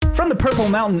From the Purple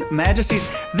Mountain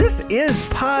Majesties, this is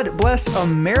Pod Bless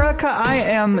America. I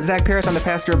am Zach Paris. I'm the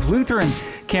pastor of Lutheran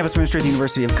Campus Ministry at the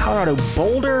University of Colorado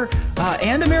Boulder,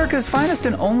 and America's finest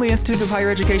and only institute of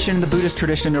higher education in the Buddhist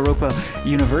tradition, Europa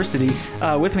University.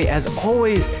 With me, as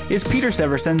always, is Peter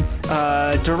Severson,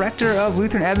 Director of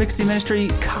Lutheran Advocacy Ministry,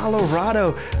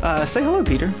 Colorado. Say hello,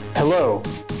 Peter. Hello,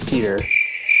 Peter.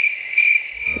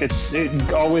 It's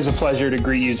always a pleasure to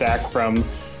greet you, Zach, from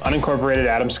unincorporated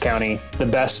Adams County, the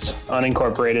best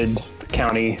unincorporated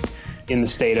county in the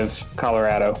state of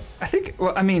Colorado. I think,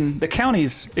 the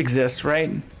counties exist,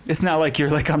 right? It's not like you're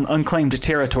like on unclaimed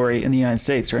territory in the United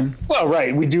States, right? Well,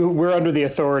 right. We're under the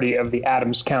authority of the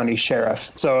Adams County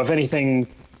Sheriff. So if anything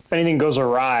goes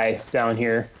awry down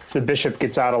here, if the bishop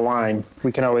gets out of line,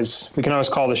 we can always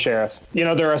call the sheriff. You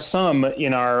know, there are some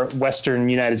in our western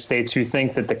United States who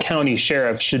think that the county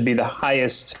sheriff should be the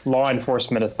highest law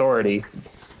enforcement authority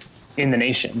in the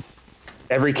nation.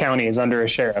 Every county is under a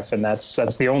sheriff, and that's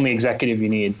the only executive you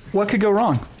need. What could go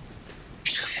wrong?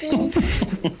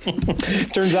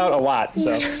 Turns out a lot.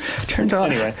 So turns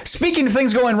out. Anyway, speaking of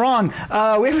things going wrong,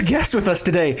 we have a guest with us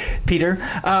today, Peter.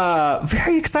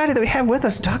 Very excited that we have with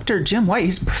us Dr. Jim White.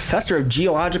 He's professor of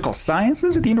geological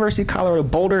sciences at the University of Colorado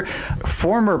Boulder,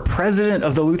 former president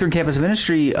of the Lutheran Campus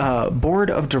Ministry Board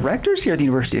of Directors here at the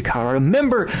University of Colorado,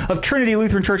 member of Trinity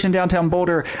Lutheran Church in downtown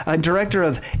Boulder, director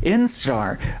of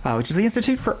INSTAR, which is the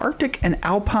Institute for Arctic and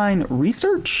Alpine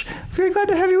Research. Very glad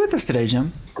to have you with us today,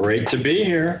 Jim. Great to be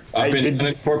here up in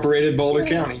unincorporated Boulder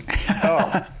County.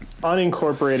 Oh,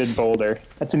 unincorporated Boulder.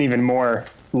 That's an even more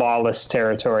lawless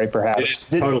territory, perhaps. It's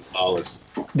totally lawless.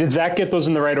 Did Zach get those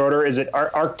in the right order? Is it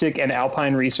Arctic and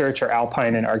Alpine Research or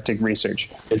Alpine and Arctic Research?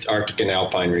 It's Arctic and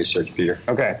Alpine Research, Peter.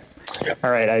 Okay. Yeah.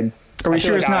 All right. Are we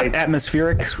sure it's not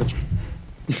atmospheric?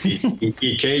 He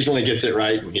occasionally gets it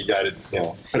right, and he got it, you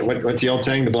know. What's the old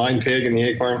saying? The blind pig and the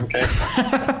acorn? Okay.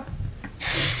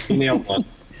 He nailed one.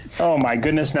 Oh my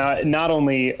goodness! Now, not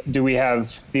only do we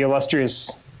have the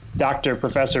illustrious doctor,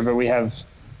 professor, but we have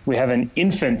an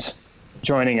infant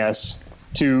joining us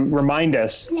to remind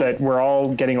us that we're all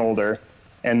getting older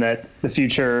and that the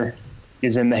future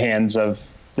is in the hands of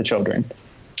the children.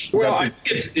 Well, I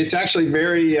think it's actually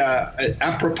very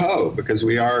apropos, because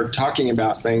we are talking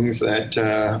about things that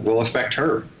will affect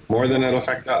her more than it'll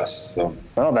affect us. So.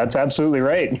 Well, that's absolutely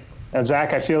right.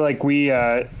 Zach, I feel like we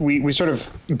sort of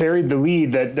buried the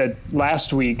lead that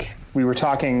last week we were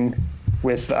talking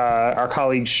with our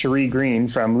colleague Cherie Green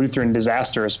from Lutheran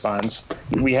Disaster Response.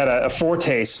 We had a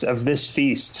foretaste of this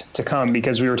feast to come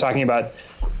because we were talking about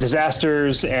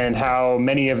disasters and how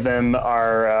many of them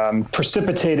are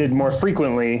precipitated more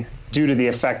frequently due to the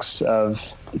effects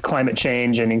of climate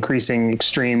change and increasing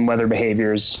extreme weather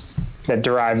behaviors that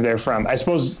derive therefrom. I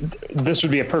suppose this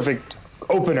would be a perfect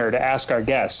opener to ask our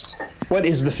guest, what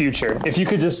is the future? If you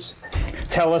could just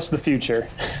tell us the future,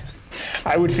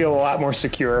 I would feel a lot more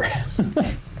secure.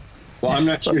 Well, I'm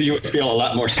not sure you would feel a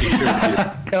lot more secure.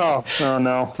 Oh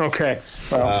no. Okay.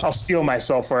 Well, I'll steel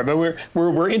myself for it. But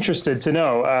we're interested to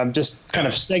know. Just kind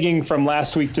of segging from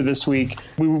last week to this week,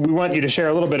 we want you to share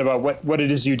a little bit about what it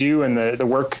is you do and the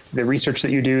work, the research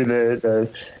that you do,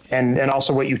 and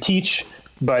also what you teach.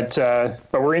 But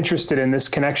we're interested in this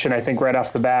connection, I think, right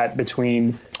off the bat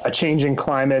between a changing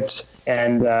climate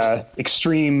and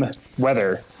extreme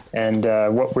weather and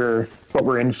what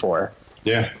we're in for.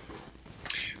 Yeah.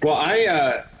 Well,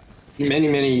 I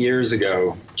many years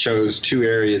ago chose two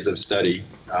areas of study.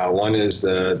 One is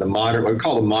the modern, what we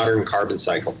call the modern carbon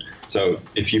cycle. So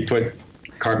if you put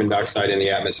carbon dioxide in the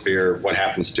atmosphere, what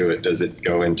happens to it? Does it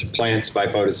go into plants by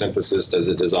photosynthesis? Does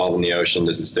it dissolve in the ocean?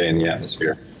 Does it stay in the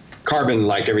atmosphere? Carbon,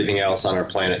 like everything else on our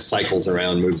planet, cycles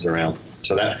around, moves around.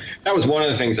 So that was one of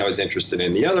the things I was interested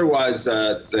in. The other was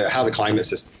how the climate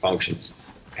system functions.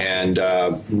 And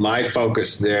my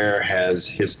focus there has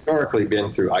historically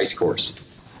been through ice cores.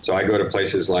 So I go to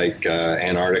places like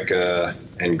Antarctica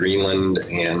and Greenland,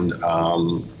 and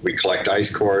we collect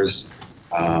ice cores,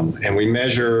 and we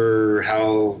measure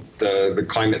how the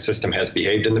climate system has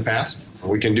behaved in the past.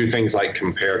 We can do things like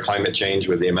compare climate change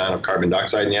with the amount of carbon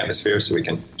dioxide in the atmosphere, so we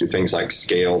can do things like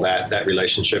scale that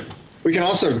relationship. We can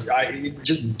also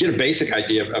just get a basic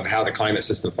idea of how the climate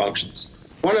system functions.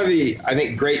 One of the, I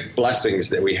think, great blessings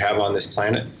that we have on this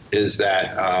planet is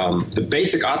that the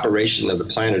basic operation of the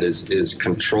planet is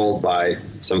controlled by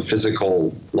some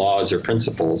physical laws or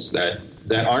principles that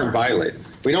aren't violated.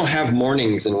 We don't have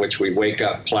mornings in which we wake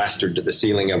up plastered to the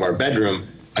ceiling of our bedroom,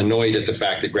 annoyed at the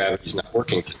fact that gravity's not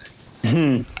working today.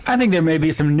 I think there may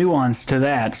be some nuance to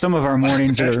that. Some of our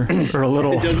mornings are a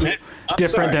little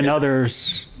different than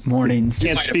others. mornings.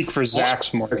 Can't speak for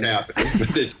Zach's mornings.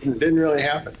 But it didn't really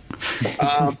happen.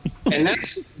 And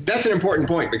that's an important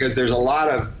point, because there's a lot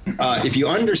of, if you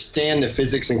understand the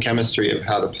physics and chemistry of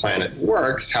how the planet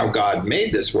works, how God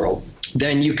made this world,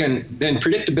 then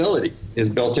predictability is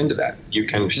built into that.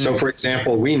 So for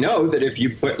example, we know that if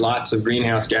you put lots of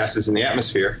greenhouse gases in the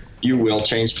atmosphere, you will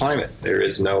change climate. There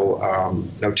is no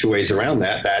two ways around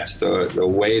that. That's the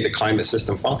way the climate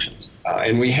system functions.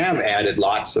 And we have added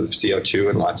lots of CO2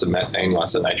 and lots of methane,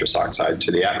 lots of nitrous oxide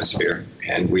to the atmosphere.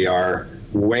 And we are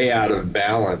way out of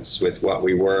balance with what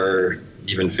we were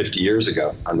even 50 years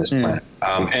ago on this planet.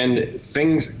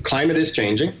 And climate is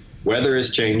changing, weather is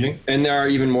changing, and there are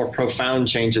even more profound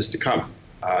changes to come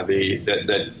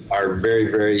that are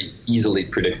very, very easily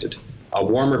predicted. A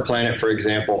warmer planet, for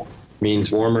example,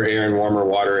 means warmer air and warmer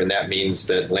water, and that means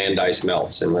that land ice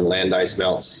melts. And when land ice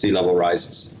melts, sea level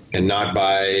rises. And not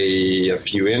by a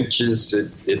few inches,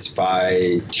 it's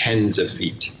by tens of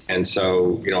feet. And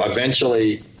so,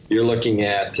 eventually you're looking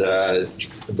at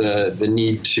the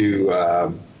need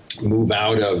to move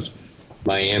out of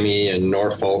Miami and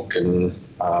Norfolk and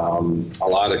a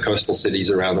lot of coastal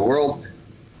cities around the world.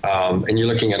 And you're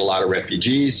looking at a lot of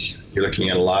refugees. You're looking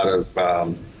at a lot of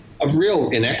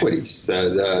real inequities.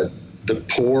 The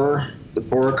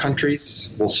poorer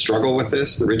countries will struggle with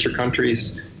this. The richer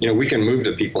countries, we can move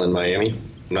the people in Miami.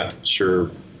 I'm not sure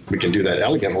we can do that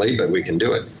elegantly, but we can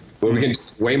do it. But we can do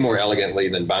it way more elegantly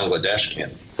than Bangladesh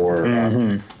can,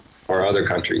 or other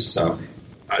countries. So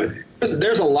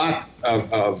there's a lot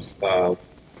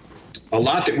a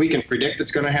lot that we can predict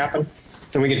that's going to happen,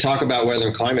 and we can talk about weather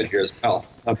and climate here as well.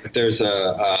 But there's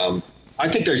I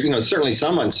think there's certainly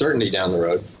some uncertainty down the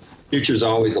road. Future's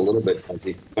always a little bit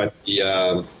funky, but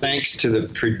thanks to the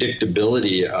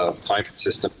predictability of climate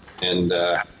system and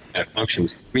how it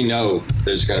functions, we know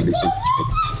there's going to be some.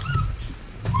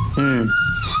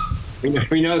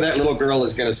 We know that little girl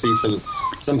is going to see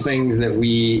some things that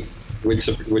would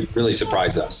really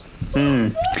surprise us.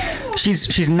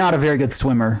 She's not a very good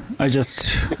swimmer.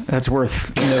 That's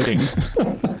worth noting.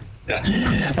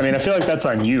 I mean, I feel like that's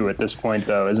on you at this point,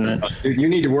 though, isn't it? You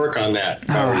need to work on that.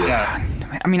 Yeah.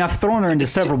 I mean, I've thrown her into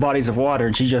several bodies of water,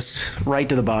 and she's just right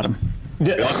to the bottom.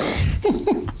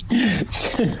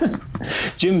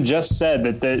 Jim just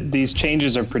said that these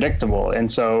changes are predictable,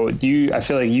 and so I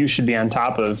feel like you should be on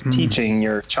top of teaching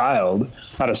your child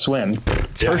how to swim.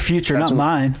 It's her future, not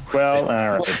mine. Well,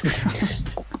 all right.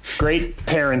 Great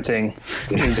parenting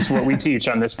is what we teach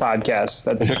on this podcast.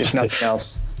 That's if nothing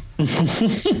else.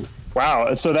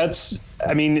 Wow. So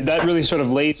that really sort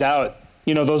of lays out,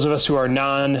 those of us who are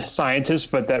non-scientists,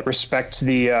 but that respect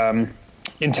the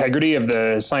integrity of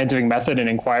the scientific method and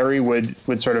inquiry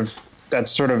that's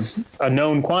sort of a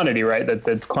known quantity, right? That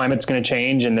the climate's going to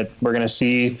change and that we're going to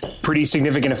see pretty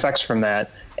significant effects from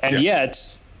that. And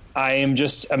yet I am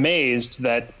just amazed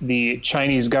that the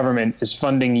Chinese government is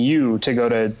funding you to go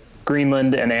to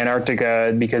Greenland and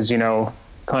Antarctica because,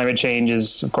 climate change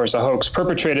is, of course, a hoax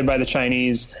perpetrated by the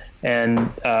Chinese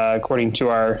and according to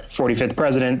our 45th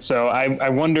president. So I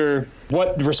wonder,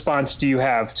 what response do you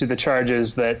have to the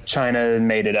charges that China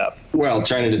made it up? Well,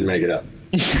 China didn't make it up.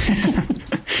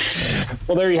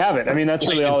 Well, there you have it. I mean, that's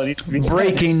really all it needs to be said.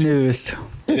 Breaking news.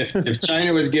 If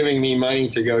China was giving me money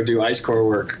to go do ice core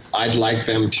work, I'd like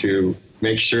them to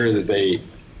make sure that they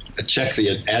check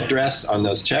the address on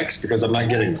those checks, because I'm not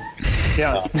getting them.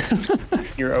 Yeah.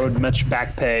 You're owed much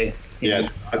back pay.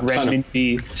 Yes. A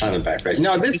ton of back pay.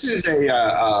 No, this is there's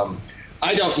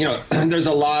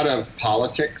a lot of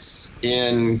politics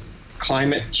in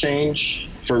climate change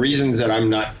for reasons that I'm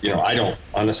not, I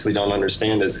honestly don't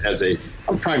understand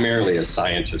I'm primarily a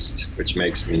scientist, which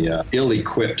makes me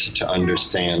ill-equipped to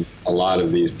understand a lot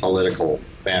of these political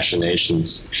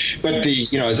machinations. But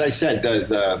as I said,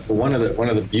 one of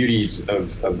the beauties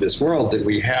of this world that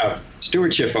we have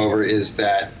stewardship over is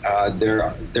that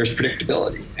there's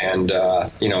predictability, and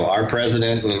our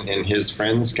president and his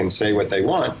friends can say what they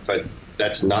want, but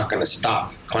that's not going to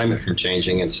stop climate from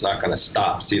changing, and it's not going to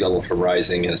stop sea level from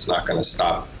rising, and it's not going to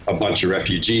stop a bunch of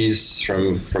refugees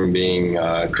from being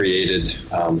created.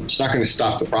 It's not going to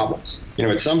stop the problems.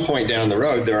 At some point down the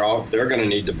road, they're going to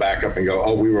need to back up and go,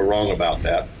 oh, we were wrong about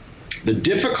that. The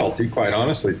difficulty, quite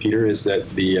honestly, Peter, is that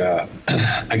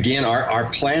again, our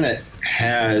planet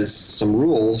has some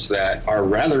rules that are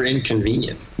rather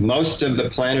inconvenient. Most of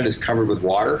the planet is covered with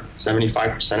water.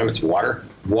 75% of it's water.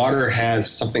 Water has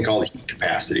something called heat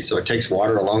capacity, so it takes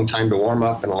water a long time to warm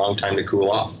up and a long time to cool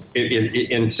off.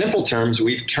 In simple terms,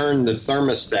 we've turned the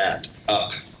thermostat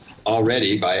up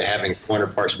already by having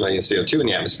 400 parts per million CO2 in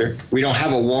the atmosphere. We don't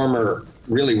have a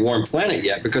really warm planet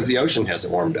yet because the ocean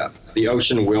hasn't warmed up. The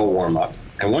ocean will warm up,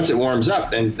 And once it warms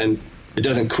up, then it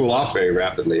doesn't cool off very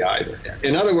rapidly either.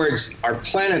 In other words, our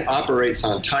planet operates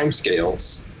on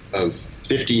timescales of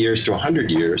 50 years to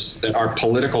 100 years that our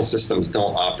political systems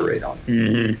don't operate on.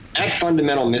 Mm-hmm. That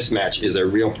fundamental mismatch is a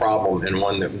real problem, and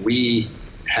one that we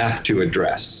have to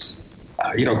address.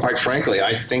 Quite frankly,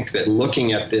 I think that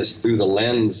looking at this through the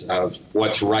lens of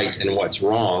what's right and what's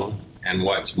wrong and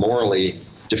what's morally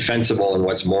defensible and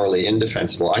what's morally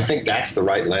indefensible, I think that's the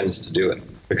right lens to do it.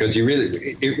 Because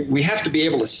we have to be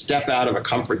able to step out of a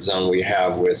comfort zone we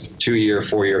have with 2-year,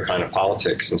 4-year kind of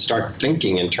politics and start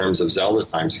thinking in terms of Zelda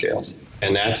timescales.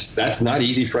 And that's not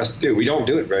easy for us to do. We don't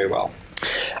do it very well.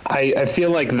 I feel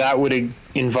like that would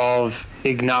involve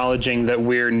acknowledging that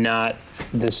we're not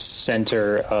the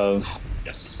center of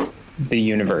the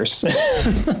universe,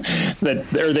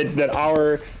 that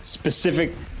our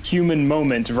specific human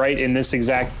moment right in this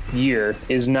exact year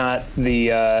is not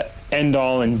the end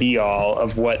all and be all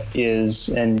of what is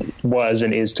and was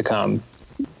and is to come.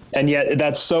 And yet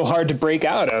that's so hard to break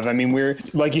out of. I mean, we're,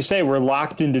 like you say, we're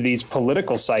locked into these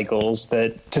political cycles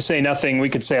that, to say nothing, we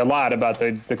could say a lot about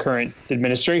the current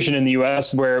administration in the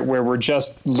U.S., where we're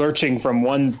just lurching from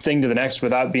one thing to the next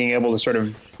without being able to sort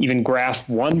of even grasp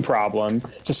one problem.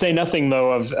 To say nothing,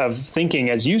 though, of thinking,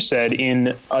 as you said,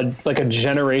 in a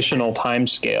generational time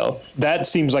scale. That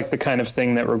seems like the kind of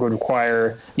thing that would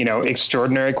require,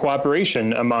 extraordinary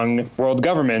cooperation among world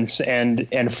governments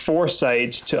and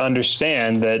foresight to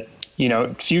understand that,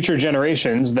 future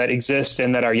generations that exist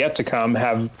and that are yet to come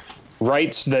have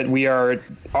rights that we are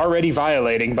already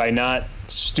violating by not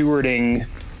stewarding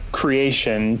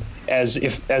creation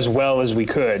as well as we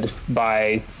could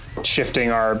by shifting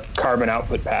our carbon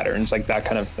output patterns, like that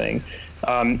kind of thing.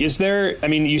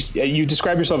 You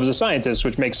describe yourself as a scientist,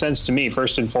 which makes sense to me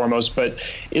first and foremost, but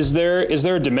is there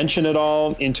a dimension at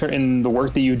all in the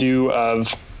work that you do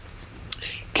of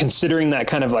considering that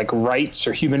kind of like rights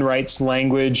or human rights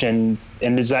language, and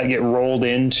does that get rolled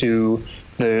into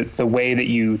the way that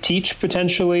you teach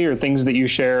potentially, or things that you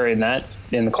share in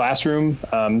the classroom?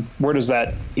 Where does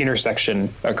that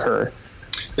intersection occur?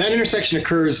 That intersection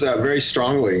occurs very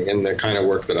strongly in the kind of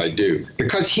work that I do,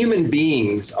 because human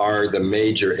beings are the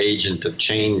major agent of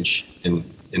change in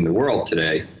the world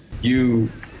today.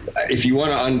 If you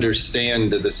want to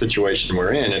understand the situation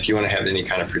we're in, if you want to have any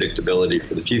kind of predictability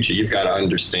for the future, you've got to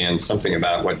understand something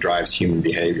about what drives human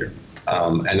behavior.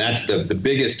 And that's the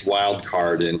biggest wild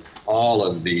card in all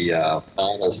of the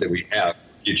models that we have for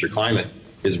future climate,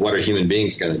 is what are human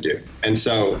beings going to do? And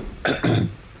so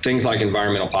things like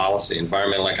environmental policy,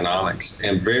 environmental economics,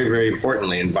 and very, very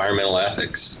importantly, environmental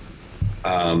ethics,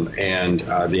 and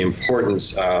the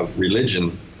importance of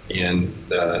religion in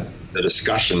the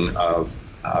discussion of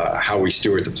how we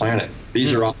steward the planet.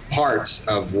 These are all parts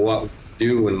of what we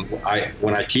do. And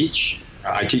when I teach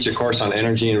a course on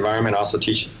energy and environment. I also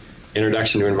teach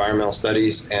Introduction to Environmental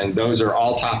Studies, and those are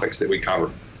all topics that we cover.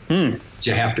 You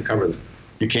have to cover them.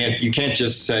 You can't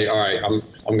just say, all right,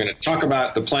 I'm going to talk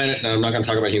about the planet and I'm not going to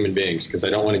talk about human beings because I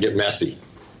don't want to get messy.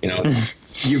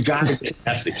 You've got to get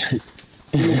messy.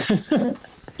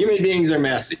 Human beings are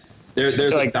messy.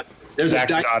 There's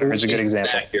Zach's daughter is a good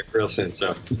example here real soon.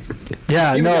 So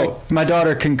yeah, no, my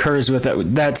daughter concurs with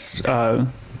that. That's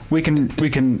we can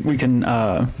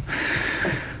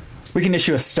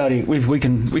issue a study. We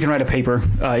can write a paper.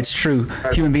 It's true.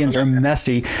 Human beings are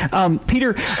messy.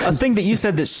 Peter, a thing that you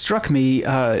said that struck me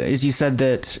is you said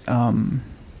that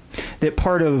that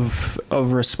part of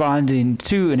responding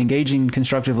to and engaging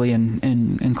constructively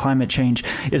in climate change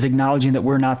is acknowledging that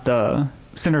we're not the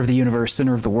center of the universe,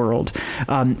 center of the world.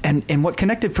 And what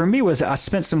connected for me was our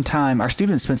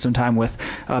students spent some time with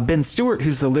Ben Stewart,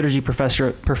 who's the liturgy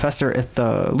professor at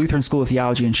the Lutheran School of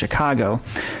Theology in Chicago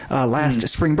last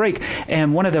spring break.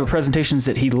 And one of the presentations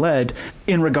that he led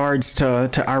in regards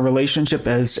to our relationship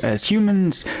as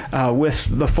humans with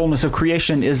the fullness of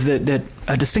creation is that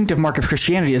a distinctive mark of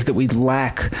Christianity is that we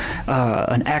lack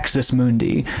an axis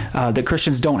mundi, that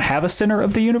Christians don't have a center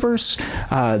of the universe.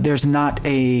 There's not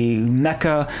a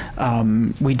Mecca.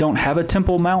 We don't have a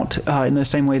Temple Mount in the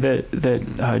same way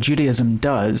that Judaism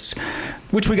does,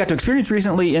 which we got to experience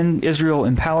recently in Israel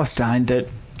and Palestine, that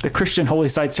the Christian holy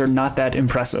sites are not that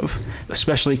impressive,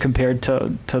 especially compared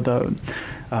to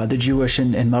the Jewish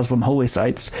and Muslim holy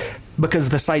sites, because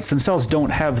the sites themselves don't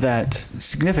have that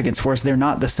significance for us. They're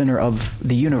not the center of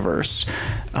the universe.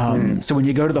 So when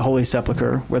you go to the Holy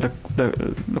Sepulchre, where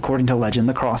according to legend,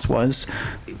 the cross was,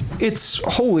 it's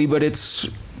holy, but it's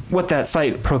what that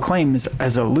site proclaims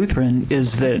as a Lutheran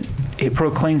is that it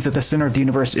proclaims that the center of the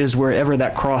universe is wherever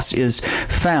that cross is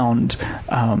found.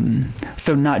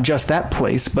 So not just that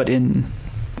place, but in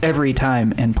every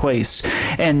time and place.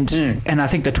 And I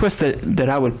think the twist that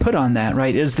I would put on that,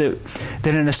 right, is that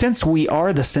in a sense we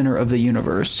are the center of the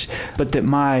universe, but that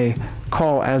my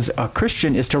call as a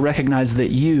Christian is to recognize that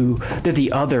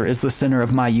the other is the center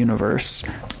of my universe.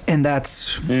 And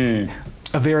that's a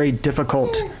very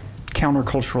difficult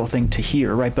countercultural thing to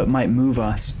hear, right? But might move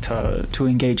us to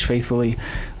engage faithfully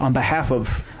on behalf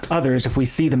of others if we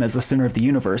see them as the center of the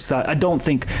universe. I don't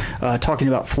think talking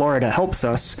about Florida helps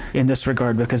us in this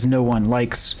regard, because no one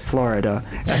likes Florida.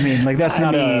 I mean, like, that's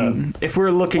not if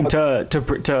we're looking to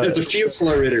there's a few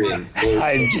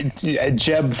Floridians.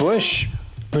 Jeb Bush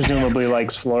presumably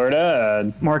likes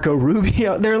Florida. Marco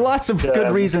Rubio. There are lots of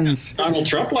good reasons. Donald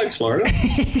Trump likes Florida.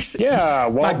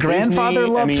 Yeah, my grandfather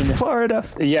loved Florida.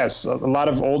 Yes, a lot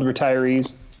of old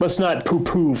retirees. Let's not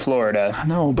poo-poo Florida.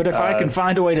 No, but if I can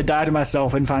find a way to die to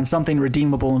myself and find something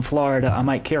redeemable in Florida, I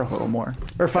might care a little more.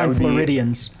 Or find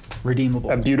Floridians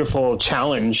redeemable. A beautiful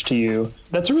challenge to you.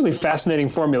 That's a really fascinating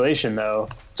formulation, though,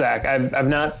 Zach. I've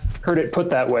not heard it put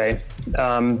that way.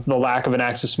 The lack of an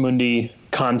axis mundi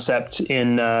concept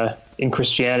in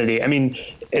Christianity. I mean,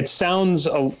 it sounds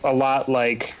a lot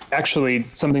like actually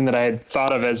something that I had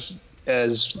thought of as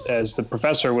the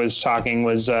professor was talking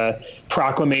was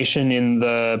proclamation in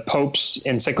the Pope's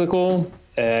encyclical.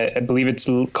 I believe it's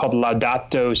called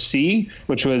Laudato Si,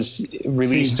 which was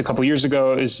released a couple years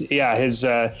ago. His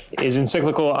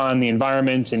encyclical on the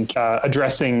environment and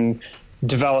addressing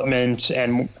development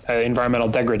and environmental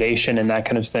degradation and that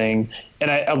kind of thing.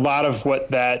 And a lot of what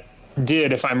that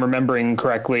did, if I'm remembering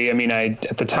correctly, I mean,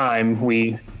 at the time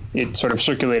it sort of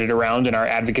circulated around in our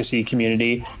advocacy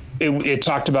community. It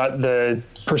talked about the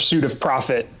pursuit of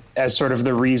profit as sort of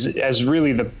the reason, as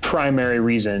really the primary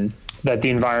reason that the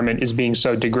environment is being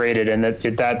so degraded, and that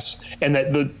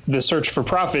the search for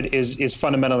profit is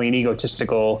fundamentally an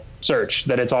egotistical search,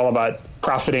 that it's all about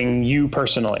profiting you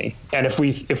personally. And if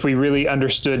we really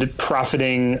understood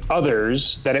profiting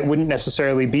others, that it wouldn't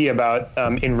necessarily be about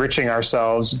enriching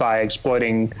ourselves by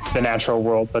exploiting the natural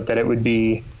world, but that it would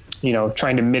be,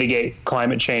 trying to mitigate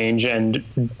climate change and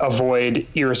avoid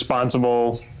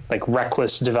irresponsible, like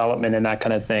reckless development and that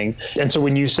kind of thing. And so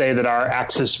when you say that our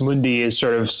axis mundi is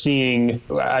sort of seeing,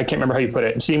 I can't remember how you put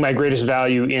it, seeing my greatest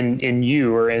value in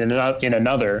you or in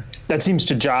another, that seems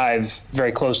to jive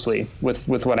very closely with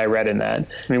what I read in that.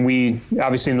 I mean, we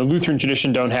obviously in the Lutheran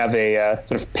tradition don't have a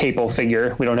sort of papal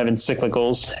figure. We don't have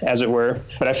encyclicals, as it were.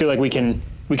 But I feel like we can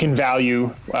value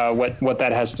what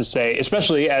that has to say,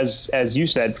 especially as you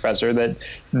said, Professor, that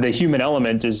the human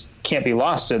element can't be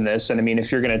lost in this. And I mean,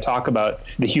 if you're going to talk about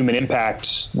the human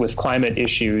impact with climate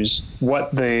issues,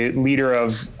 what the leader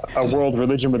of a world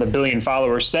religion with 1 billion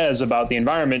followers says about the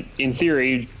environment, in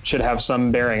theory, should have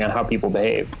some bearing on how people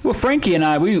behave. Well, Frankie and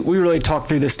I, we really talked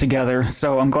through this together,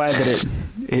 so I'm glad that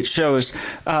it shows.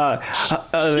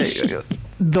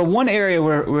 The one area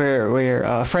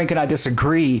where Frank and I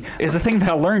disagree is a thing that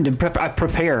I learned in I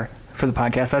prepare for the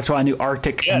podcast. That's why I knew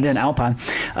Arctic and then Alpine.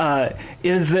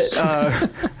 Is that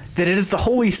that it is the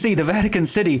Holy See, the Vatican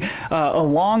City,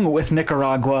 along with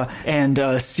Nicaragua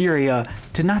and Syria,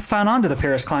 did not sign on to the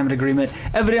Paris Climate Agreement.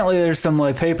 Evidently, there's some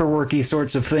like paperworky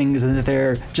sorts of things, and that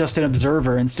they're just an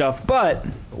observer and stuff. But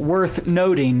worth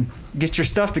noting, get your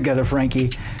stuff together,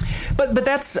 Frankie. But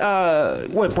that's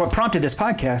what prompted this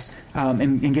podcast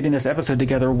and getting this episode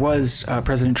together was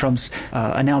President Trump's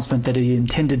announcement that he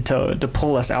intended to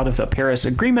pull us out of the Paris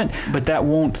Agreement. But that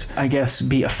won't, I guess,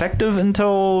 be effective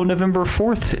until November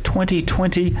 4th,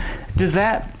 2020. Does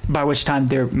that, by which time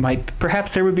there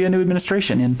would be a new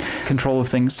administration in control of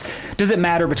things, does it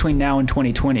matter between now and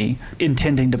 2020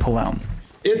 intending to pull out?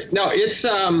 There's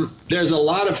a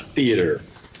lot of theater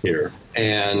here,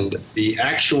 and the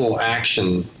actual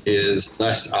action is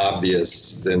less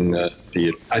obvious than the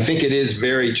theater. I think it is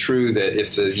very true that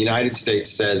if the United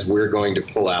States says we're going to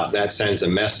pull out, that sends a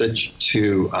message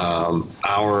to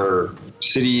our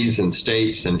cities and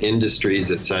states and industries,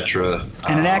 etc.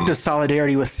 And an act of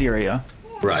solidarity with Syria.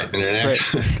 Right, and an act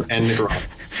and Nicaragua.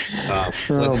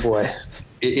 Oh boy.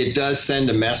 It does send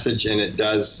a message, and it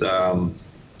does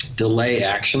delay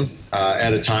action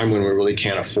at a time when we really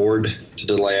can't afford to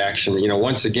delay action.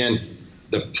 Once again,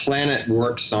 the planet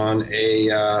works on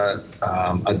a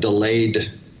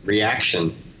delayed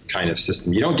reaction kind of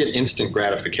system. You don't get instant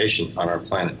gratification on our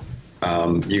planet.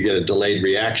 You get a delayed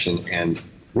reaction, and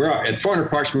we're at 400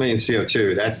 parts per million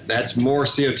CO2. That's more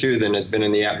CO2 than has been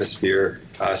in the atmosphere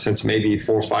since maybe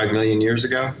 4 or 5 million years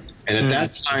ago. And at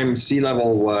that time, sea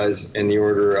level was in the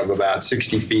order of about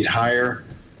 60 feet higher,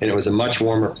 and it was a much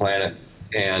warmer planet.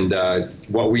 And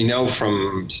what we know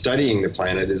from studying the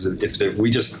planet is that if we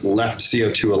just left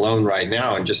CO2 alone right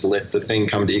now and just let the thing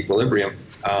come to equilibrium,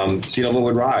 sea level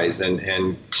would rise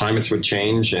and climates would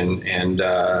change and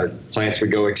plants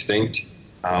would go extinct.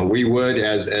 We would,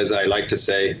 as I like to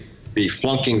say, be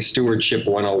flunking stewardship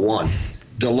 101.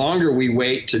 The longer we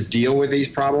wait to deal with these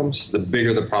problems, the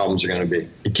bigger the problems are going to be.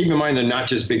 And keep in mind, they're not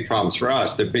just big problems for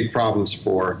us. They're big problems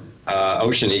for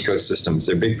ocean ecosystems.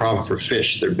 They're big problems for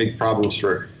fish. They're big problems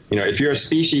for, if you're a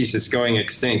species that's going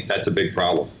extinct, that's a big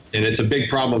problem. And it's a big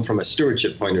problem from a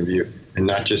stewardship point of view, and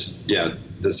not just,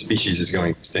 the species is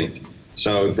going extinct.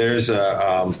 So there's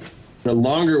the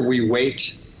longer we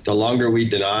wait, the longer we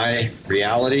deny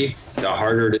reality, the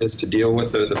harder it is to deal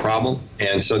with the problem.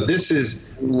 And so this is,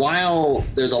 while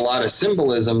there's a lot of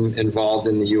symbolism involved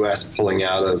in the U.S. pulling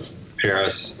out of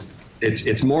Paris,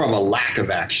 it's more of a lack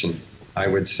of action, I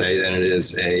would say, than it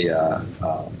is a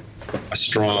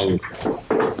strong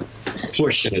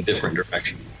push in a different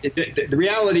direction. The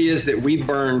reality is that we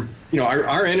burn,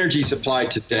 our energy supply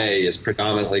today is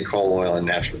predominantly coal, oil, and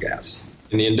natural gas.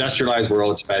 In the industrialized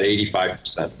world, it's about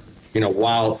 85%.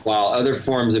 While other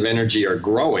forms of energy are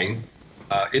growing,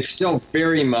 it's still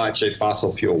very much a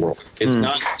fossil fuel world. It's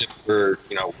not as if we're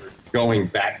going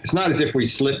back. It's not as if we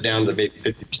slip down to maybe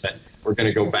 50%. We're going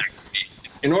to go back.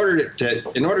 In order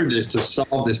to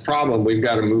solve this problem, we've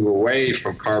got to move away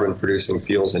from carbon-producing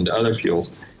fuels into other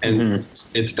fuels, and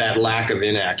it's that lack of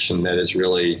inaction that is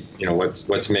really,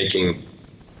 what's making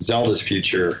Zelda's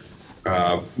future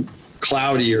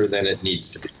cloudier than it needs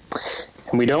to be.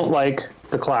 And we don't like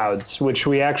the clouds, which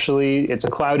it's a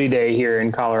cloudy day here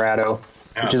in Colorado,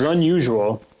 which is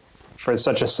unusual for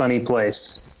such a sunny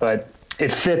place, but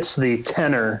it fits the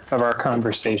tenor of our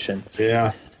conversation.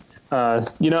 Yeah.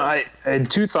 I had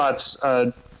two thoughts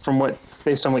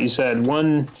based on what you said.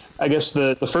 One, I guess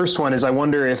the first one is, I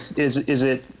wonder if is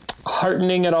it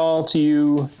heartening at all to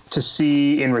you to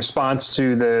see, in response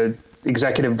to the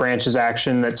executive branch's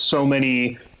action, that so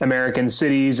many American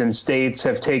cities and states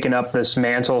have taken up this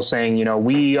mantle, saying,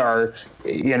 we are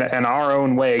in our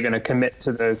own way going to commit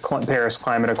to the Paris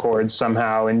Climate Accords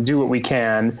somehow and do what we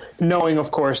can, knowing,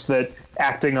 of course, that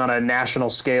acting on a national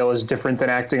scale is different than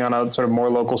acting on a sort of more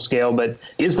local scale. But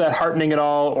is that heartening at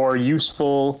all, or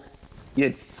useful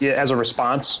as a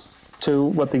response to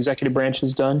what the executive branch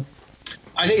has done?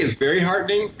 I think it's very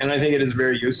heartening, and I think it is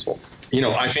very useful.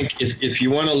 I think if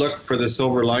you want to look for the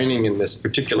silver lining in this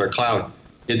particular cloud,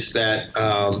 it's that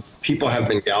people have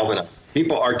been galvanized.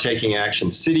 People are taking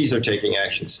action. Cities are taking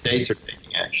action. States are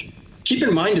taking action. Keep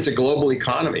in mind, it's a global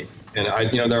economy. And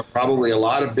there are probably a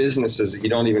lot of businesses that you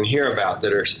don't even hear about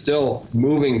that are still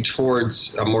moving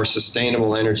towards a more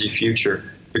sustainable energy future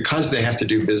because they have to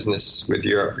do business with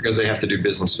Europe, because they have to do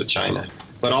business with China,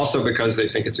 but also because they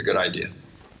think it's a good idea.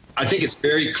 I think it's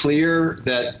very clear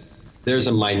that there's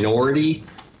a minority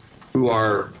who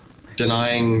are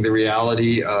denying the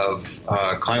reality of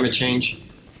climate change.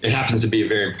 It happens to be a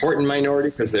very important minority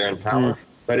because they're in power,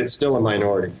 but it's still a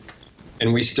minority.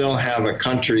 And we still have a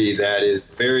country that is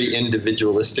very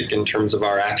individualistic in terms of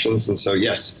our actions. And so,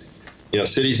 yes,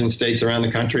 cities and states around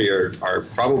the country are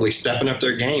probably stepping up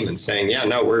their game and saying,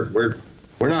 we're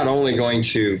not only going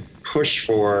to push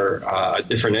for a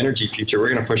different energy future, we're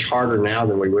going to push harder now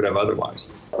than we would have otherwise.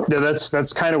 Yeah,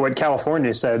 that's kind of what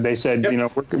California said. They said,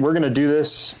 we're going to do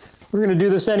this. We're going to do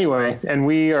this anyway. And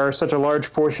we are such a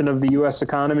large portion of the U.S.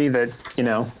 economy that,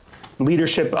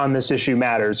 leadership on this issue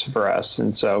matters for us.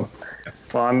 And so,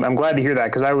 well, I'm glad to hear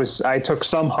that, because I took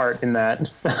some heart in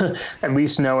that, at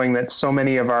least knowing that so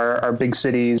many of our big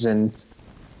cities, and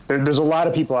there's a lot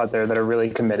of people out there that are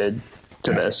really committed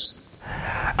to this.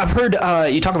 I've heard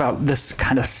you talk about this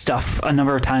kind of stuff a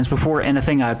number of times before, and the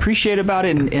thing I appreciate about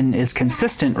it and is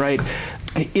consistent, right,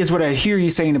 is what I hear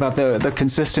you saying about the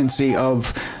consistency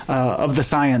of the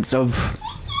science of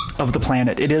the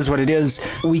planet. It is what it is.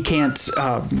 We can't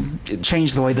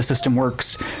change the way the system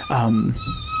works,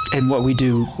 and what we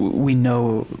do, we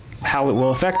know how it will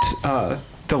affect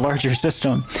the larger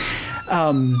system.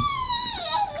 And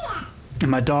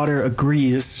my daughter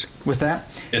agrees with that.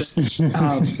 Yes.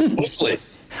 Hopefully.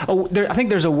 I think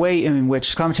there's a way in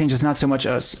which climate change is not so much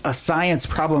a science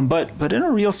problem, but in a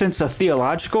real sense, a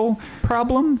theological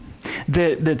problem.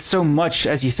 That so much,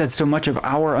 as you said, so much of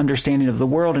our understanding of the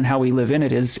world and how we live in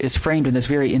it is framed in this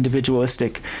very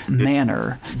individualistic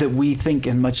manner, that we think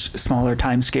in much smaller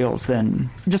time scales than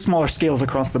just smaller scales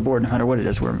across the board, no matter what it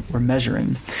is we're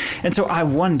measuring. And so I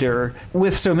wonder,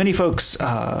 with so many folks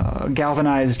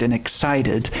galvanized and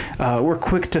excited, we're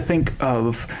quick to think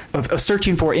of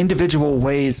searching for individual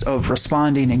ways of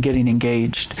responding and getting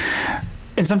engaged.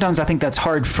 And sometimes I think that's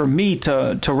hard for me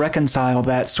to reconcile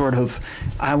that sort of,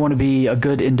 I want to be a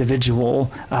good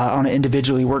individual, I want to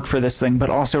individually work for this thing, but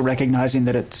also recognizing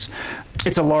that it's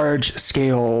it's a large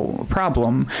scale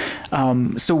problem.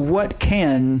 So what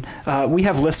can we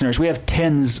have listeners? We have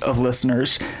tens of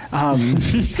listeners. Some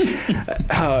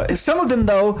of them,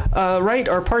 though, right,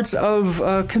 are parts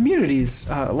of communities,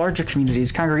 larger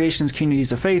communities, congregations,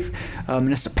 communities of faith,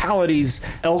 municipalities,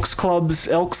 Elks clubs,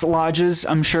 Elks lodges,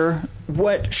 I'm sure.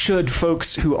 What should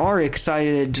folks who are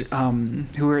excited,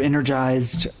 who are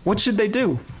energized, what should they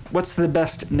do? What's the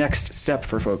best next step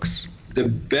for folks? The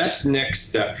best next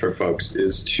step for folks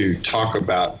is to talk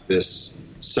about this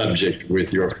subject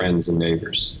with your friends and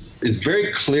neighbors. It's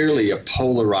very clearly a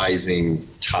polarizing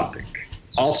topic.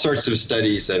 All sorts of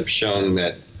studies have shown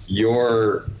that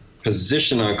your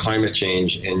position on climate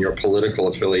change and your political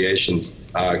affiliations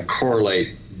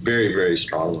correlate very, very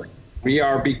strongly. We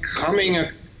are becoming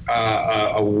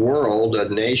a world,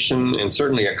 a nation, and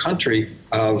certainly a country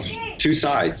of two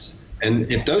sides.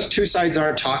 And if those two sides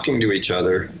aren't talking to each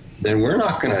other, then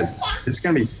it's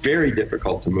going to be very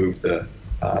difficult to move the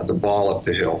ball up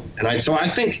the hill. And so I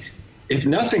think, if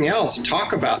nothing else,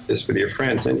 talk about this with your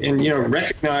friends and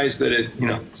recognize that it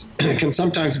can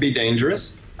sometimes be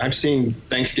dangerous. I've seen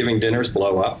Thanksgiving dinners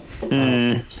blow up.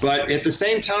 But at the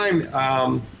same time,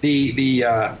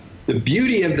 the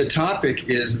beauty of the topic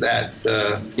is that,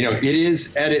 it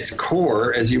is at its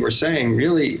core, as you were saying,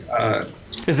 really.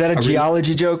 Is that a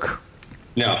geology joke?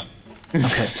 No.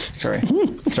 Okay, sorry.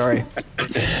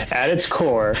 At its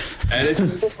core.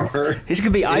 This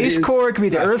could be ice core, it could be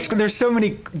the Earth's. There's so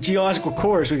many geological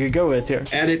cores we could go with here.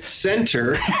 At its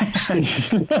center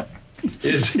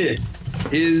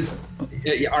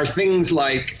are things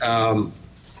like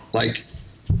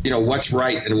what's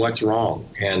right and what's wrong,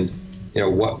 and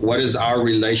what is our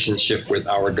relationship with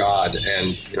our God,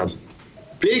 and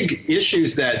big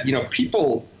issues that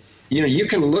people you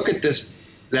can look at this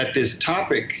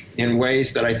topic in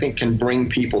ways that I think can bring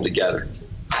people together.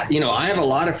 I have a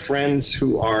lot of friends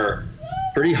who are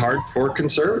pretty hardcore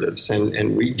conservatives,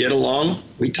 and we get along,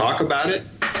 we talk about it.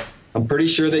 I'm pretty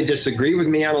sure they disagree with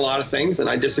me on a lot of things, and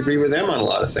I disagree with them on a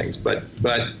lot of things, but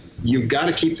you've got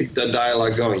to keep the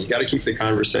dialogue going. You've got to keep the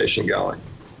conversation going.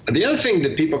 The other thing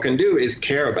that people can do is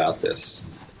care about this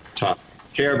topic,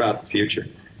 care about the future.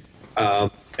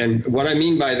 And what I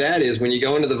mean by that is, when you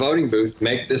go into the voting booth,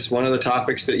 make this one of the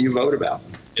topics that you vote about.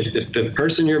 If the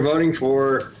person you're voting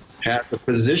for has a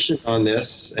position on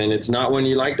this and it's not one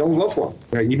you like, don't vote for them.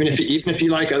 Right? Even if you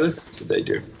like other things that they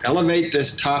do, elevate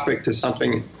this topic to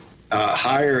something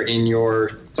higher in your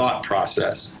thought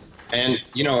process. And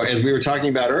as we were talking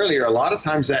about earlier, a lot of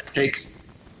times that takes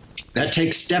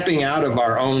stepping out of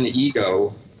our own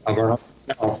ego, of our own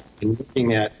self, and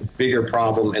looking at the bigger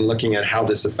problem and looking at how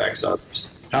this affects others.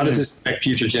 How does this affect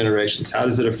future generations? How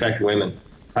does it affect women?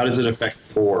 How does it affect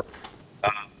the poor?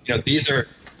 These are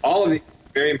all of the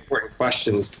very important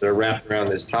questions that are wrapped around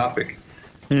this topic.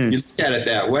 You look at it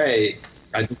that way,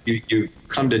 I think you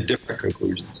come to different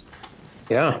conclusions.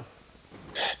 Yeah.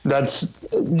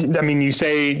 You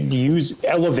say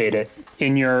elevate it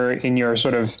in your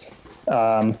sort of,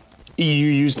 you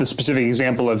use the specific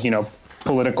example of,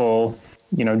 political,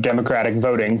 democratic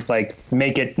voting, like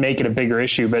make it a bigger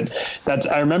issue. But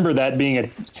I remember that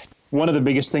being one of the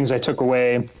biggest things I took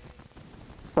away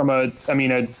from a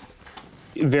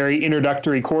very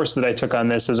introductory course that I took on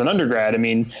this as an undergrad.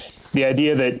 The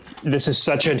idea that this is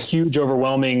such a huge,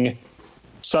 overwhelming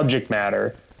subject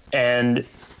matter, and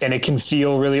it can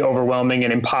feel really overwhelming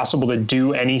and impossible to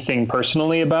do anything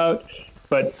personally about.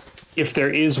 But if there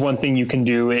is one thing you can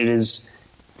do, it is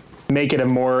make it a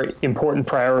more important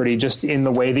priority, just in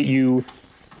the way that you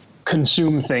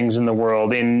consume things in the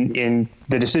world, in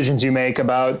the decisions you make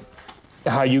about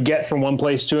how you get from one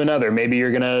place to another. Maybe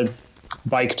you're going to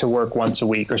bike to work once a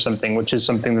week or something, which is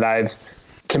something that I've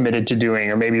committed to doing.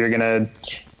 Or maybe you're going to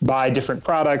buy different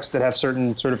products that have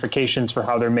certain certifications for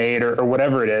how they're made, or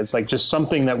whatever it is, like just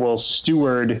something that will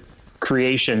steward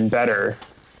creation better.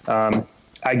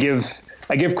 I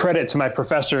give credit to my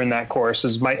professor in that course,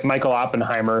 is Michael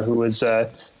Oppenheimer, who was a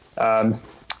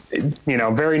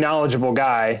very knowledgeable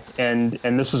guy, and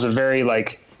this is a very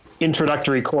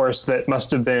introductory course that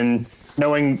must have been,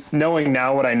 knowing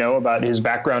now what I know about his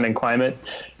background in climate.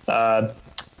 I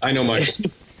know much.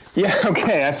 Yeah.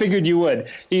 Okay. I figured you would.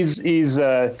 This was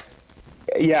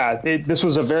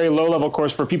a very low level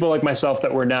course for people like myself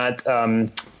that were not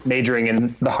majoring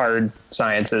in the hard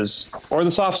sciences or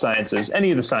the soft sciences,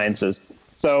 any of the sciences.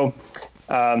 So,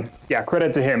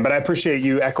 credit to him. But I appreciate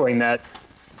you echoing that.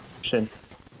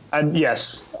 And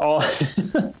yes,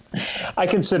 I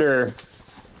consider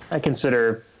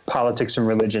politics and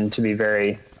religion to be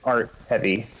very art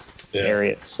heavy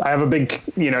areas. I have a big,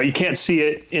 you can't see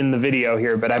it in the video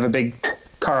here, but I have a big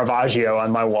Caravaggio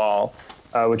on my wall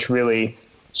which really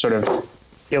sort of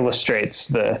illustrates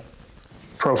the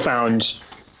profound,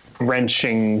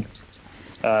 wrenching,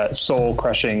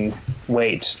 soul-crushing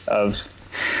weight of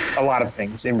a lot of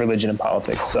things in religion and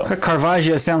politics. So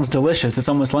Caravaggio sounds delicious. It's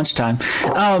almost lunchtime.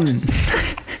 I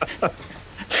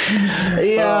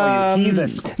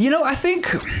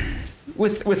think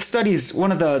with studies,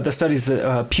 one of the studies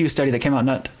that Pew study that came out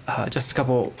not just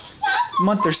a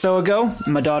month or so ago,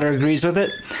 my daughter agrees with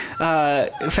it,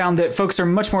 found that folks are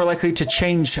much more likely to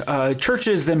change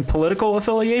churches than political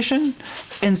affiliation.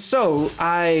 And so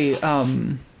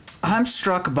I'm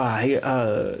struck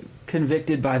by,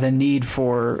 convicted by the need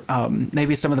for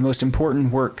maybe some of the most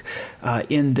important work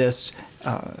in this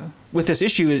with this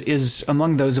issue is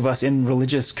among those of us in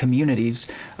religious communities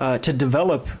to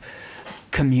develop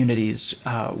communities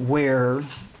where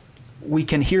we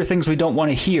can hear things we don't want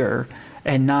to hear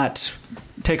and not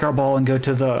take our ball and go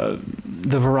to the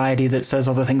variety that says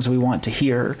all the things we want to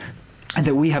hear, and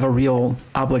that we have a real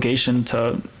obligation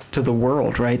to the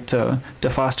world, right? To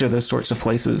foster those sorts of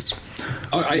places.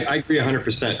 I agree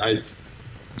 100%.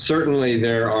 Certainly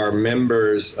there are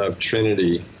members of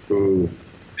Trinity who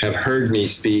have heard me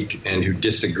speak and who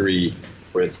disagree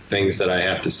with things that I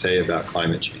have to say about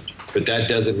climate change. But that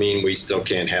doesn't mean we still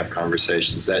can't have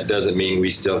conversations. That doesn't mean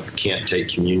we still can't take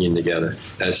communion together.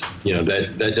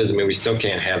 That doesn't mean we still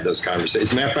can't have those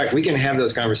conversations. As a matter of fact, we can have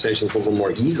those conversations a little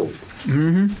more easily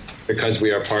because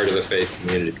we are part of a faith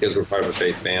community, because we're part of a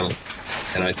faith family.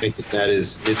 And I think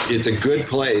it's a good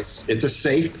place. It's a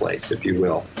safe place, if you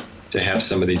will, to have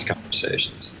some of these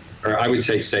conversations. Or I would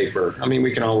say safer. I mean,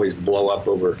 we can always blow up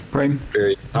over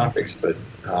various topics, but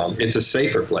it's a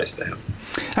safer place to have.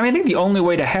 I mean, I think the only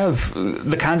way to have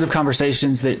the kinds of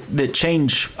conversations that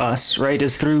change us, right,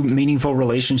 is through meaningful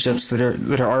relationships that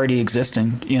are already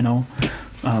existing,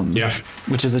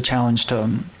 which is a challenge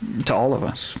to all of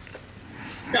us.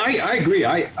 I agree.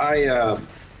 I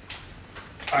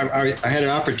had an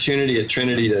opportunity at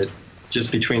Trinity to,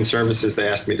 just between services, they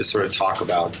asked me to sort of talk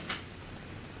about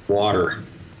water,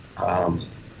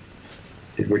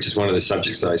 which is one of the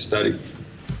subjects that I study.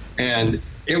 And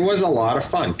it was a lot of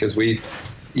fun because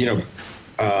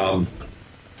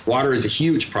water is a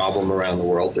huge problem around the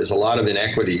world. There's a lot of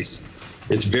inequities.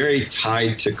 It's very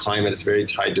tied to climate. It's very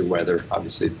tied to weather.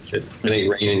 Obviously, if it ain't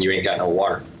raining, you ain't got no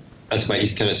water. That's my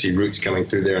East Tennessee roots coming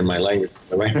through there in my language,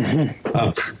 by the way.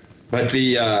 But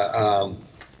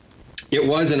it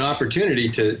was an opportunity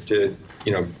to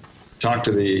talk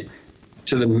to the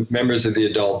members of the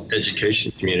adult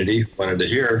education community who wanted to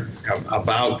hear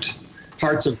about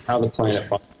parts of how the planet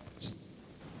functions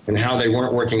and how they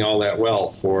weren't working all that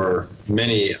well for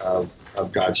many of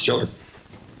God's children.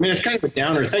 I mean, it's kind of a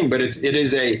downer thing, but I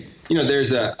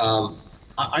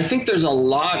think there's a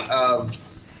lot of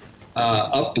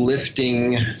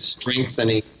uplifting,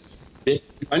 strengthening. If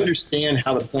you understand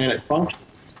how the planet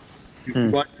functions,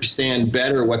 you understand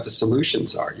better what the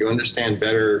solutions are. You understand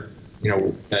better,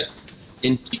 that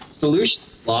solutions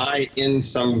lie in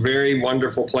some very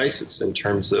wonderful places in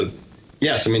terms of,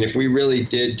 yes, I mean, if we really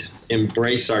did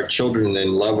embrace our children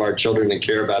and love our children and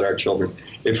care about our children,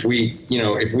 if we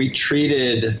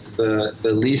treated the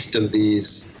least of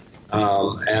these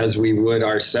as we would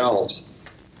ourselves,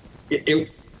 you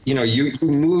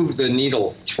move the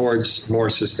needle towards more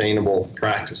sustainable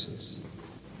practices,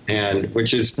 and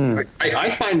which is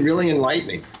I find really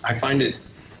enlightening. I find it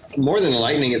more than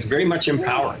enlightening. It's very much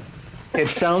empowering. It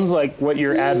sounds like what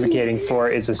you're advocating for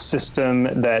is a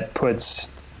system that puts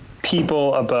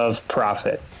people above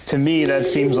profit. To me, that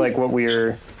seems like what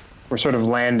we're sort of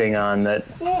landing on, that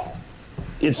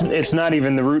it's not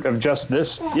even the root of just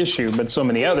this issue, but so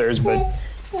many others. But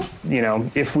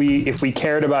if we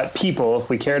cared about people, if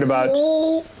we cared about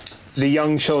the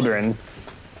young children,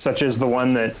 such as the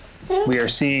one that we are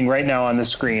seeing right now on the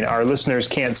screen, our listeners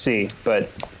can't see, but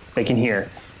they can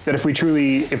hear. That if we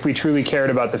truly cared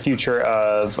about the future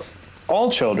of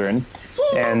all children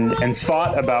and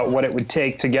thought about what it would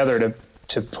take together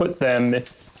to put them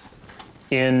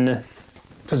in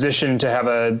position to have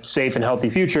a safe and healthy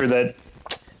future, that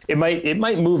it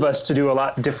might move us to do a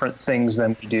lot different things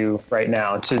than we do right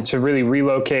now, to really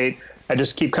relocate. I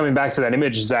just keep coming back to that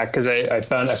image, Zach, because I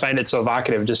find it so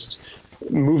evocative, just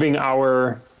moving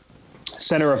our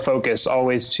center of focus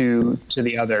always to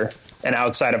the other and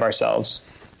outside of ourselves.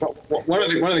 One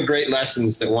of the great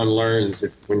lessons that one learns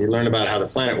when you learn about how the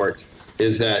planet works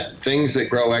is that things that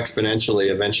grow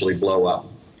exponentially eventually blow up.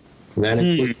 And that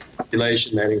includes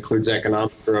population, that includes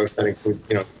economic growth, that includes,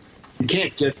 you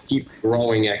can't just keep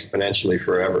growing exponentially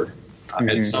forever.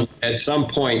 At some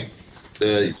point,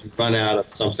 you run out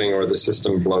of something or the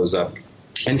system blows up.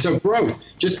 And so growth,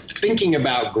 just thinking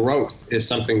about growth is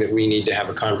something that we need to have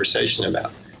a conversation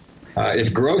about.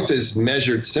 If growth is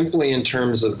measured simply in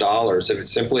terms of dollars, if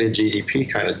it's simply a GDP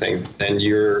kind of thing, then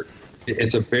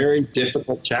it's a very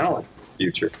difficult challenge in the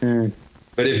future. Mm.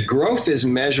 But if growth is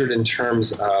measured in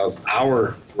terms of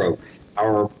our growth,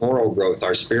 our moral growth,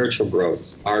 our spiritual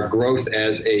growth, our growth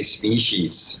as a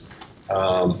species,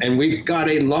 and we've got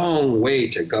a long way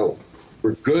to go.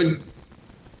 We're good,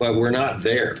 but we're not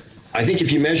there. I think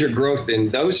if you measure growth in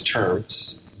those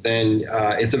terms, then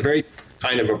it's a very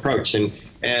kind of approach,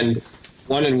 and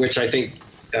one in which I think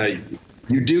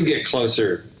you do get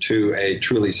closer to a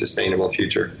truly sustainable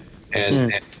future,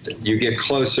 and you get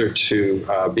closer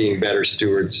to being better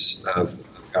stewards of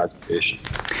God's creation.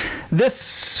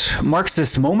 This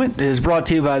Marxist moment is brought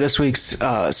to you by this week's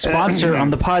sponsor on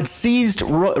the pod, Seized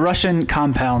Russian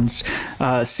Compounds.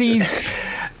 Seized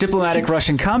diplomatic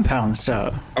Russian compounds.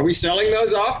 Are we selling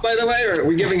those off, by the way, or are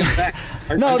we giving them back?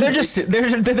 No, they're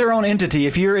their own entity.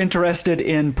 If you're interested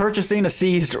in purchasing a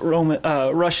seized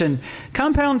Russian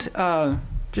compound,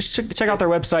 just check out their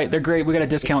website. They're great. We got a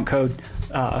discount code.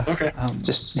 Okay.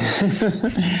 Just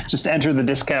enter the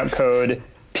discount code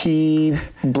P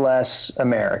bless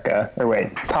America. Or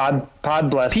wait, pod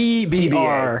bless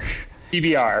PBR.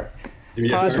 PBR.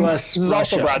 Pod bless. This is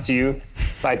also brought to you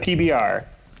by PBR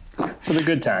for the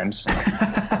good times.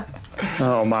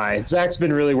 Oh my! Zach's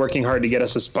been really working hard to get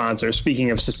us a sponsor.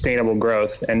 Speaking of sustainable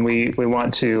growth, and we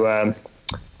want to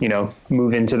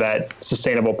move into that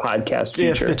sustainable podcast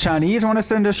future. If the Chinese want to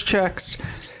send us checks,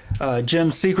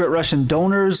 Jim's secret Russian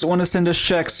donors want to send us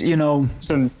checks,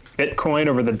 some Bitcoin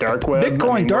over the dark web.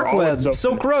 Bitcoin, dark web,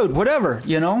 Silk Road, whatever,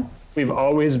 We've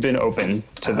always been open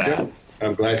to that.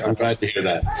 I'm glad to hear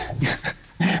that.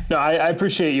 No, I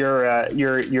appreciate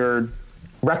your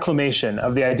reclamation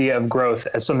of the idea of growth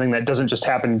as something that doesn't just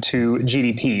happen to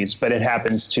GDPs, but it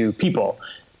happens to people,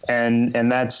 and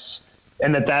that's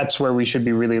where we should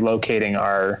be really locating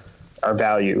our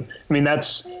value. I mean,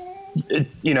 that's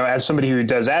as somebody who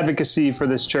does advocacy for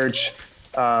this church,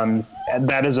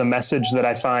 that is a message that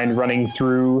I find running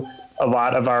through a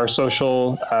lot of our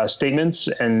social statements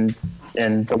and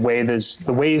the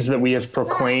ways that we have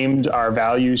proclaimed our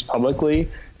values publicly,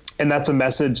 and that's a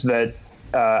message that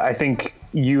I think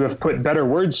you have put better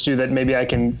words to that maybe I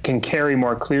can carry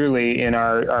more clearly in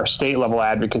our state level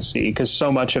advocacy, because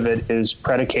so much of it is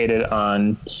predicated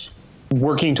on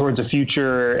working towards a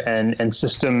future and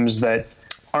systems that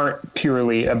aren't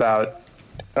purely about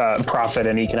profit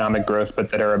and economic growth, but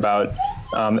that are about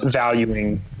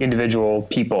valuing individual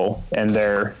people and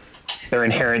their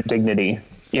inherent dignity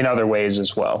in other ways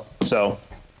as well.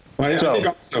 I think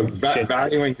also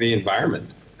valuing the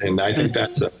environment, and I think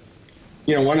that's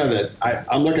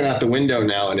I'm looking out the window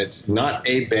now, and it's not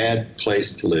a bad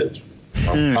place to live.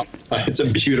 It's a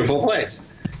beautiful place.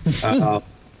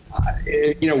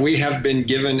 We have been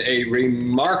given a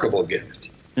remarkable gift,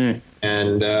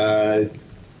 and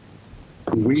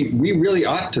we really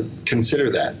ought to consider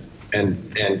that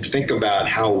and think about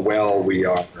how well we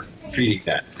are treating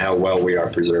that, how well we are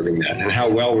preserving that, and how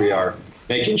well we are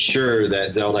making sure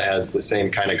that Zelda has the same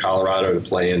kind of Colorado to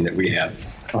play in that we have.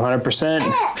 100%.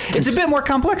 It's a bit more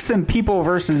complex than people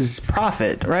versus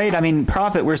profit, right? I mean,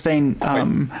 profit, we're saying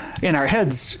in our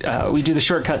heads, we do the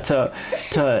shortcut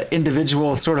to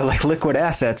individual sort of like liquid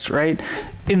assets, right?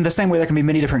 In the same way, there can be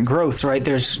many different growths, right?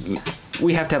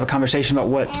 We have to have a conversation about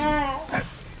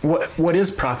what is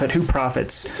profit, who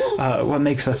profits, what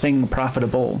makes a thing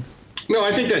profitable. No,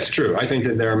 I think that's true. I think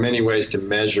that there are many ways to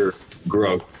measure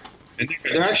growth. And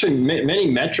there are actually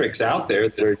many metrics out there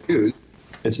that are used.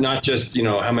 It's not just,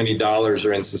 how many dollars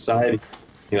are in society.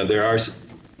 There are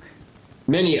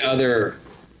many other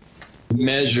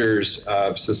measures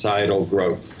of societal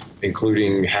growth,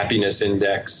 including happiness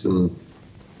index and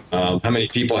how many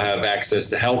people have access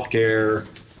to health care.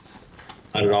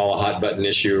 Not at all a hot button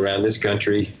issue around this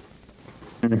country.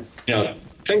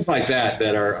 Things like that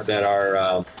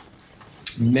are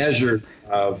measures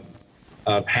of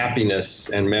happiness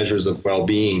and measures of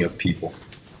well-being of people.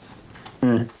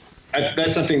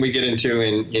 That's something we get into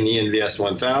in ENVS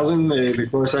 1000, the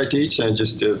course I teach, and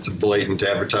just it's a blatant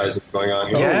advertising going on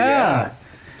here. Yeah.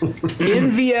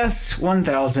 ENVS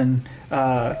 1000,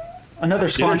 another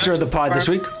sponsor of the pod this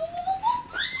week.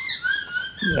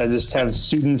 I just have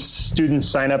students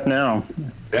sign up now.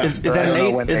 Yeah. Is that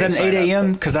an 8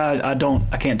 a.m.? Because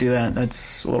I can't do that.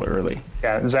 That's a little early.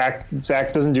 Yeah, Zach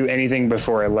doesn't do anything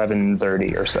before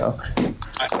 11:30 or so.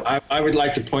 I would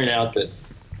like to point out that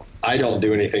I don't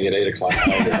do anything at 8 o'clock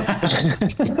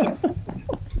either.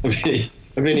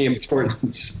 of any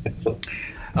importance.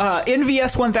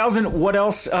 NVS 1000. What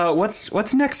else?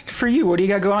 What's next for you? What do you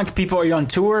got going on? Are you on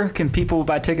tour? Can people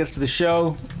buy tickets to the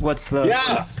show? What's the?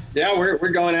 Yeah,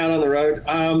 we're going out on the road.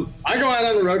 I go out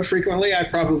on the road frequently. I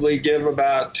probably give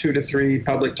about 2 to 3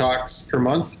 public talks per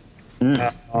month.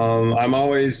 I'm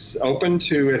always open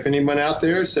to, if anyone out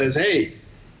there says, hey,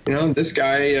 this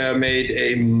guy made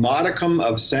a modicum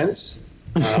of sense.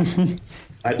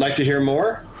 I'd like to hear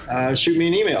more. Shoot me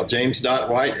an email,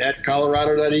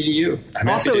 james.white@colorado.edu.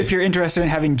 Also, if you're interested in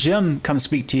having Jim come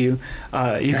speak to you,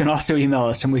 you can also email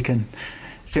us and we can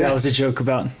say that was a joke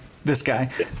about this guy.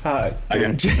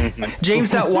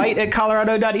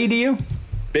 James.white@colorado.edu.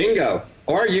 Bingo.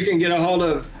 Or you can get a hold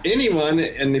of anyone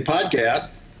in the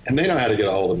podcast, and they know how to get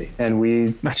a hold of me. And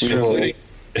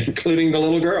including the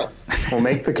little girl. We'll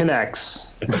make the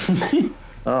connects.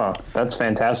 Oh, that's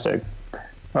fantastic.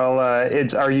 Well,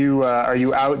 are you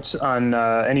out on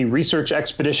any research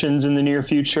expeditions in the near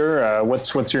future?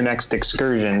 What's your next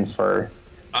excursion for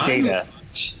data?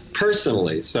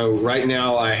 Personally, so right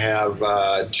now I have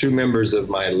 2 members of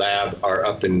my lab are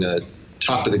up in the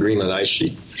top of the Greenland ice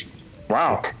sheet.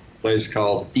 Wow. A place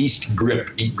called East Grip,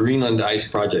 Greenland Ice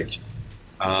Project.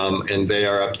 And they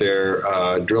are up there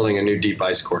drilling a new deep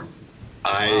ice core.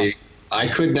 I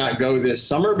could not go this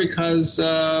summer because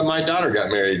my daughter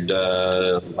got married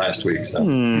last week. So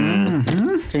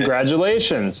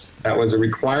Congratulations. That was a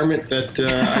requirement that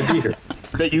I be here.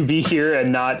 That you be here and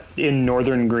not in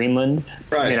northern Greenland?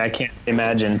 Right. I mean, I can't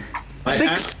imagine. I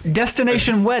think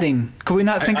destination wedding. Could we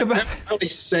not think about that? I only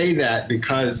say that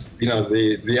because,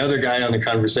 the other guy on the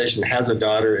conversation has a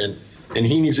daughter and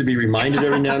he needs to be reminded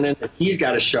every now and then that he's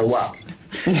got to show up.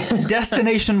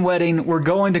 Destination wedding. We're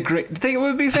going to I think it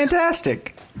would be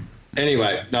fantastic.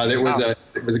 Anyway, no, it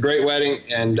was a great wedding,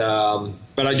 and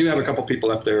but I do have a couple people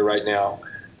up there right now.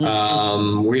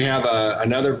 We have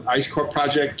another ice core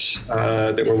project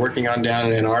that we're working on down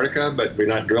in Antarctica, but we're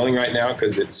not drilling right now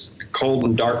because it's cold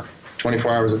and dark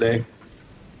 24 hours a day.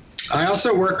 I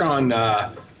also work on, I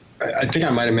think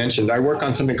I might have mentioned, I work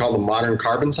on something called the modern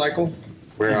carbon cycle,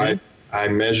 where we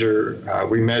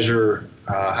measure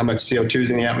how much CO2 is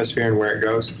in the atmosphere and where it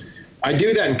goes. I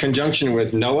do that in conjunction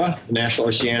with NOAA, the National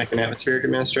Oceanic and Atmospheric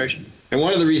Administration. And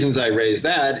one of the reasons I raise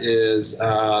that is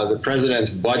the president's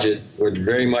budget would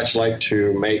very much like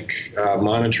to make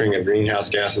monitoring of greenhouse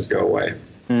gases go away.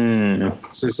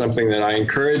 This is something that I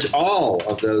encourage all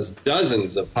of those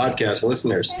dozens of podcast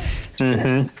listeners.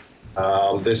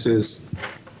 This is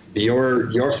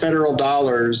your federal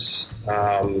dollars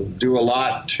do a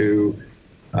lot to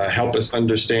help us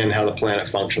understand how the planet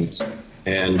functions.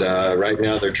 And right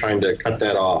now they're trying to cut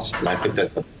that off. And I think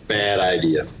that's a bad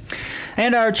idea.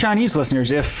 And our Chinese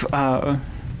listeners, if,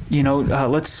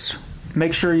 let's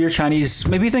make sure you're Chinese.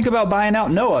 Maybe think about buying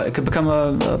out NOAA. It could become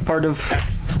a part of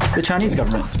the Chinese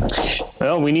government.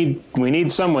 Well, we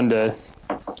need someone to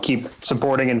keep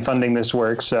supporting and funding this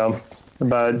work. So,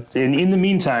 but in the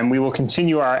meantime, we will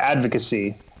continue our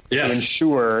advocacy to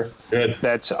ensure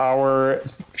that our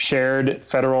shared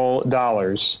federal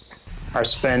dollars are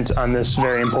spent on this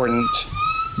very important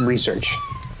research.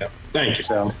 Yeah. Thank you.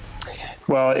 So,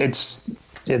 well, it's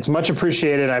much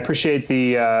appreciated. I appreciate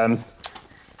the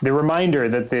reminder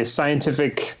that the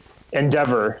scientific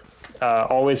endeavor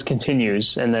always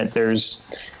continues, and that there's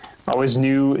always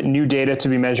new data to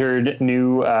be measured,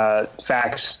 new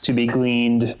facts to be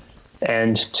gleaned,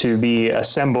 and to be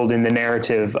assembled in the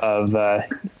narrative of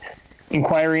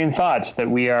inquiry and thought that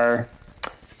we are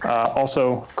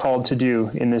also called to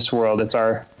do in this world. It's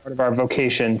part of our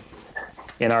vocation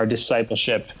in our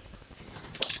discipleship.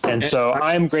 And so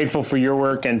I'm grateful for your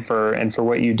work and for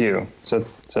what you do. So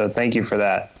thank you for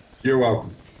that. You're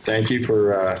welcome. Thank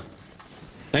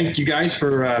you guys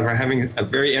for having a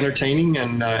very entertaining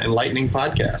and enlightening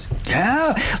podcast.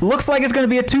 Yeah, looks like it's going to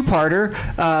be a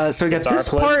 2-parter. So we got this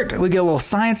part. We get a little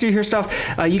sciencey here stuff.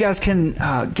 You guys can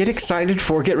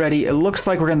get ready. It looks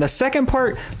like we're going to the second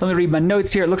part. Let me read my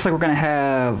notes here. It looks like we're going to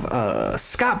have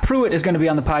Scott Pruitt is going to be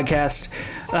on the podcast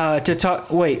to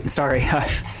talk. Wait, sorry.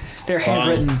 They're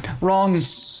handwritten wrong.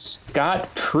 Scott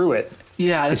Pruitt.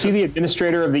 Yeah, is he the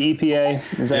administrator of the EPA?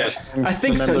 Is that yes, I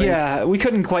think so. Yeah, we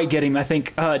couldn't quite get him. I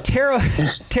think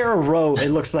Tara Rowe. It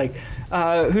looks like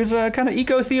who's a kind of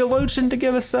eco-theologian to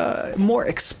give us more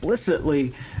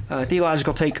explicitly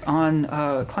theological take on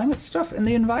climate stuff and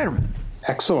the environment.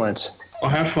 Excellent.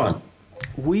 Well, have fun.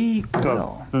 We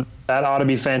will. That ought to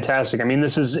be fantastic. I mean,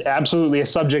 this is absolutely a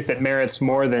subject that merits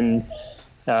more than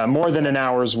an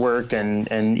hour's work,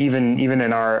 and even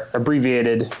in our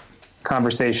abbreviated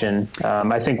conversation.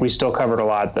 I think we still covered a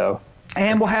lot, though.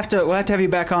 And we'll have to have you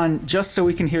back on just so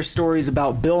we can hear stories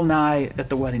about Bill Nye at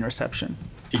the wedding reception.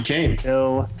 He came.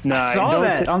 Bill Nye. I saw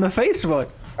that on the Facebook.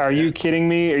 Are you kidding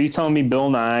me? Are you telling me Bill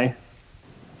Nye?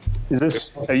 Is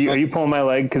this? Are you pulling my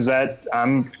leg? Because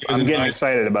I'm getting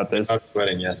excited about this. I'm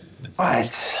sweating. Yes.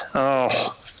 What?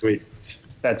 Oh, Sweet.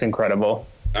 that's incredible.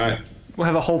 All right. We'll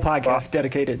have a whole podcast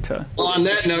dedicated to. Well, on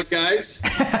that note, guys.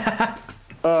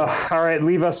 All right,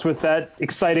 leave us with that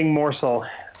exciting morsel.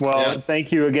 Well,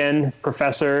 Thank you again,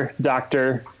 Professor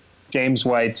Dr. James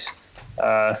White.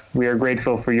 We are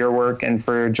grateful for your work and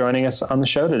for joining us on the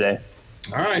show today.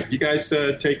 All right. You guys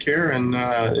take care and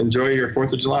enjoy your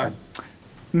 4th of July.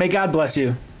 May God bless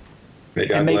you. May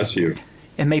God bless you.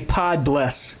 And may Pod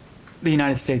bless the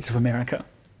United States of America.